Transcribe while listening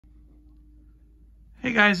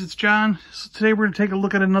Hey guys, it's John. So today we're going to take a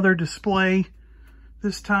look at another display,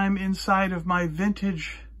 this time inside of my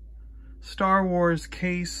vintage Star Wars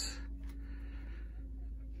case.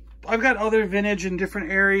 I've got other vintage in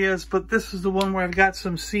different areas, but this is the one where I've got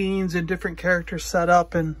some scenes and different characters set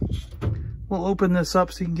up, and we'll open this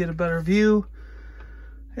up so you can get a better view.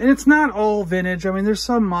 And it's not all vintage. I mean, there's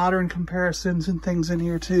some modern comparisons and things in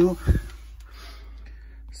here too.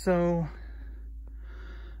 So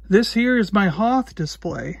this here is my Hoth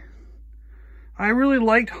display. I really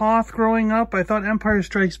liked Hoth growing up. I thought Empire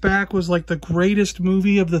Strikes Back was like the greatest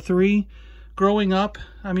movie of the three growing up.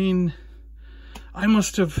 I mean, I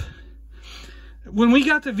must have... When we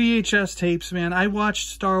got the VHS tapes, man, I watched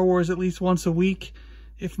Star Wars at least once a week,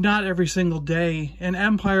 if not every single day. And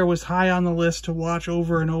Empire was high on the list to watch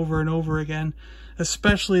over and over and over again,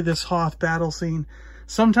 especially this Hoth battle scene.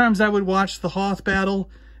 Sometimes I would watch the Hoth battle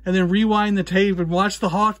and then rewind the tape and watch the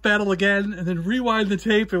Hoth battle again, and then rewind the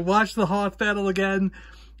tape and watch the Hoth battle again.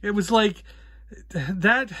 It was like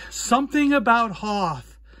that, something about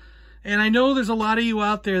Hoth. And I know there's a lot of you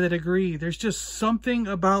out there that agree. There's just something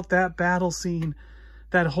about that battle scene,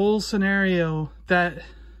 that whole scenario, that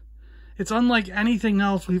it's unlike anything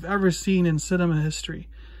else we've ever seen in cinema history.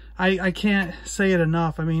 I can't say it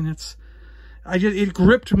enough. I mean, it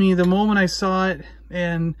gripped me the moment I saw it,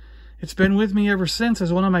 and it's been with me ever since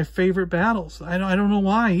as one of my favorite battles. I don't know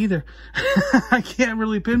why either. I can't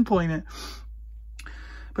really pinpoint it.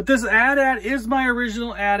 But this AT-AT is my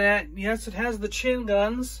original AT-AT. Yes, it has the chin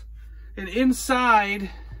guns. And inside,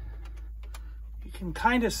 you can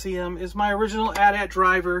kind of see him, is my original AT-AT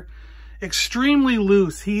driver. Extremely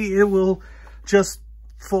loose. It will just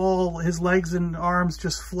fall. His legs and arms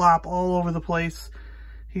just flop all over the place.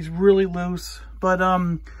 He's really loose. But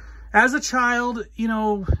as a child, you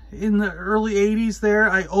know, in the early 80s there,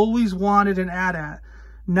 I always wanted an AT-AT.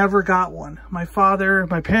 Never got one. My father,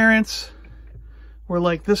 my parents were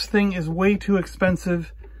like, this thing is way too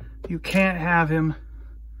expensive. You can't have him.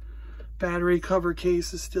 Battery cover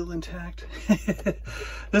case is still intact.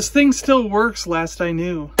 This thing still works, last I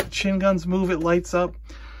knew. Chin guns move, it lights up.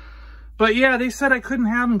 But yeah, they said I couldn't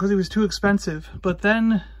have him because he was too expensive. But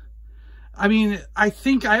then, I mean, I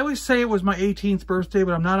always say it was my 18th birthday,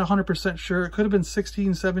 but I'm not 100% sure. It could have been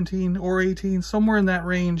 16, 17, or 18, somewhere in that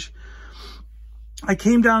range. I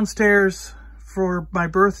came downstairs for my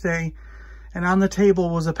birthday, and on the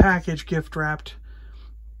table was a package gift wrapped.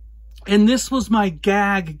 And this was my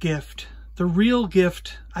gag gift. The real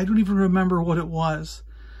gift, I don't even remember what it was.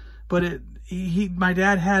 But my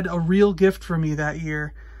dad had a real gift for me that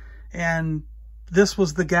year. And this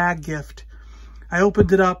was the gag gift. I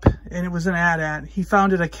opened it up, and it was an AT-AT. He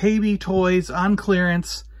found it at KB Toys on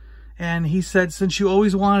clearance, and he said, since you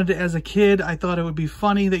always wanted it as a kid, I thought it would be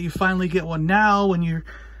funny that you finally get one now when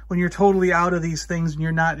you're totally out of these things and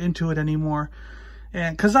you're not into it anymore.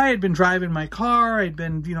 And because I had been driving my car, I'd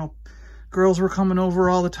been, you know, girls were coming over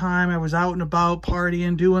all the time. I was out and about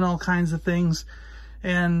partying, doing all kinds of things,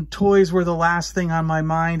 and toys were the last thing on my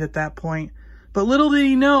mind at that point. But little did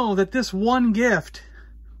he know that this one gift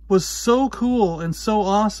was so cool and so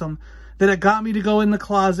awesome that it got me to go in the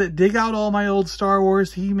closet, dig out all my old Star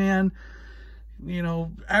Wars, He-Man, you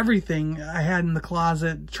know, everything I had in the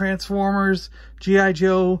closet, Transformers, G.I.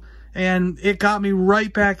 Joe, and it got me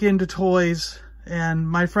right back into toys. And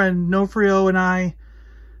my friend Nofrio and I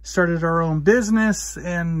started our own business,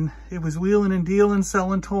 and it was wheeling and dealing,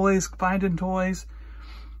 selling toys, finding toys.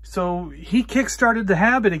 So he kickstarted the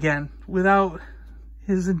habit again without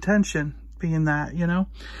his intention being that, you know.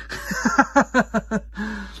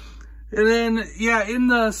 And then, yeah, in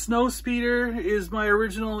the Snowspeeder is my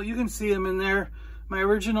original, you can see him in there, my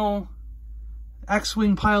original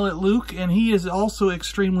X-Wing pilot Luke, and he is also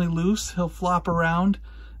extremely loose. He'll flop around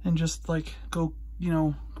and just like go, you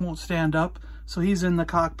know, won't stand up. So he's in the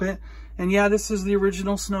cockpit. And yeah, this is the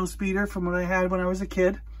original Snowspeeder from what I had when I was a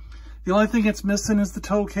kid. The only thing it's missing is the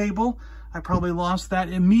tow cable. I probably lost that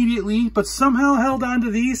immediately, but somehow held on to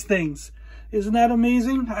these things. Isn't that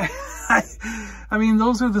amazing? I mean,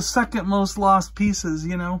 those are the second most lost pieces,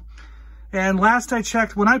 you know. And last I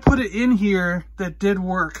checked, when I put it in here, that did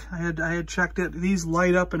work. I had checked it. These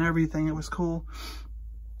light up and everything. It was cool.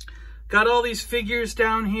 Got all these figures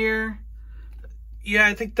down here. Yeah,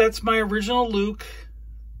 I think that's my original Luke.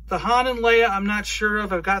 The Han and Leia, I'm not sure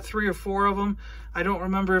of. I've got 3 or 4 of them. I don't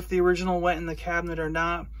remember if the original went in the cabinet or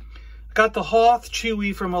not. Got the Hoth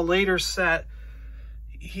Chewie from a later set.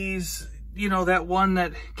 He's, you know, that one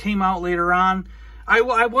that came out later on. I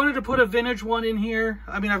wanted to put a vintage one in here.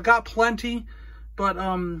 I mean, I've got plenty, but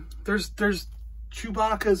there's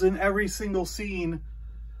Chewbacca's in every single scene,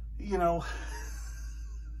 you know.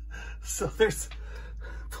 So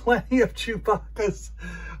plenty of Chewbaccas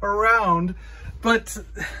around, but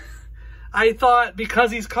I thought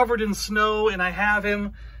because he's covered in snow and I have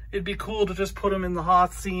him, it'd be cool to just put him in the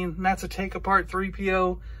Hoth scene. And that's a take apart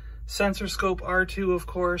 3PO, sensor scope R2, of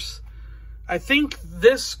course. I think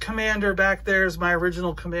this commander back there is my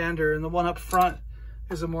original commander, and the one up front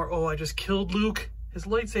is a more, oh, I just killed Luke. His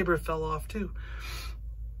lightsaber fell off too.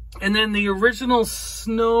 And then the original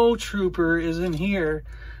Snowtrooper is in here.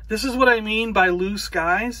 This is what I mean by loose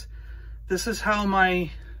guys. This is how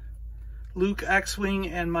my Luke X-Wing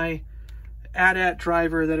and my AT-AT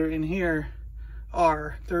driver that are in here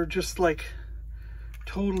are. They're just like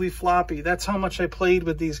totally floppy. That's how much I played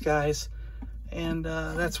with these guys. And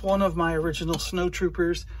that's one of my original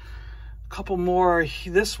Snowtroopers. A couple more.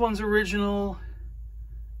 This one's original.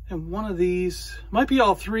 And one of these, might be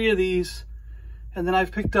all three of these. And then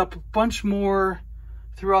I've picked up a bunch more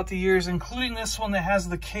throughout the years, including this one that has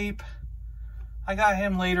the cape. I got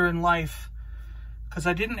him later in life because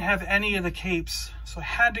I didn't have any of the capes. So I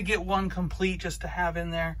had to get one complete just to have in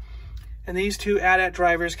there. And these two AT-AT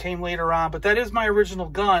drivers came later on. But that is my original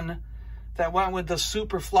gun that went with the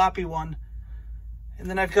super floppy one. And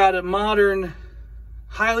then I've got a modern,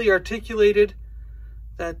 highly articulated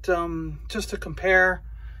that just to compare.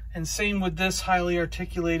 And same with this highly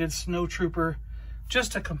articulated Snowtrooper,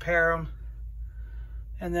 just to compare them.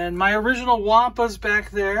 And then my original Wampa's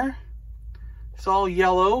back there. It's all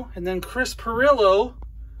yellow. And then Chris Perillo,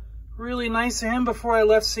 really nice of him. Before I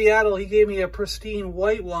left Seattle, he gave me a pristine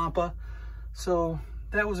white Wampa. So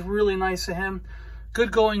that was really nice of him.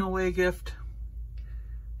 Good going away gift.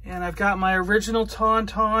 And I've got my original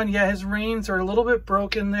Taun-Taun. Yeah, his reins are a little bit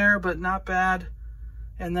broken there, but not bad.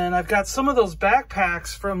 And then I've got some of those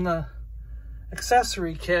backpacks from the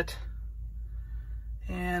accessory kit.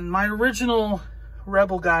 And my original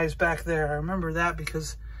Rebel guy's back there. I remember that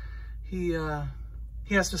because he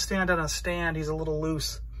has to stand on a stand. He's a little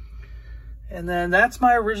loose. And then that's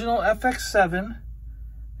my original FX7.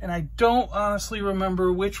 And I don't honestly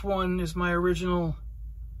remember which one is my original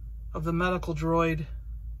of the medical droid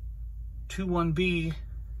 21B.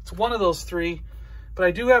 It's one of those three. But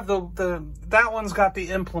I do have that one's got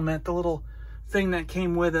the implement, the little thing that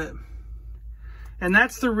came with it. And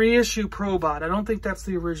that's the reissue Probot. I don't think that's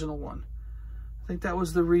the original one. I think that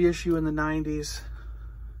was the reissue in the 90s.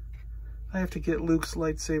 I have to get Luke's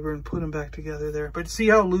lightsaber and put him back together there. But see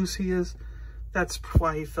how loose he is? That's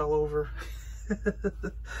why he fell over.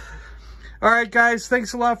 All right, guys.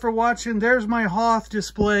 Thanks a lot for watching. There's my Hoth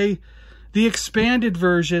display, the expanded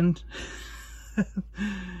version.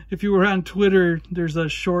 If you were on Twitter, there's a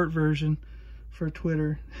short version for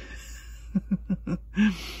Twitter.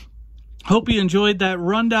 Hope you enjoyed that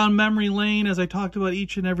rundown memory lane as I talked about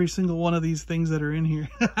each and every single one of these things that are in here.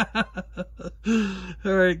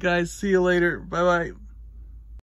 All right, guys. See you later. Bye-bye.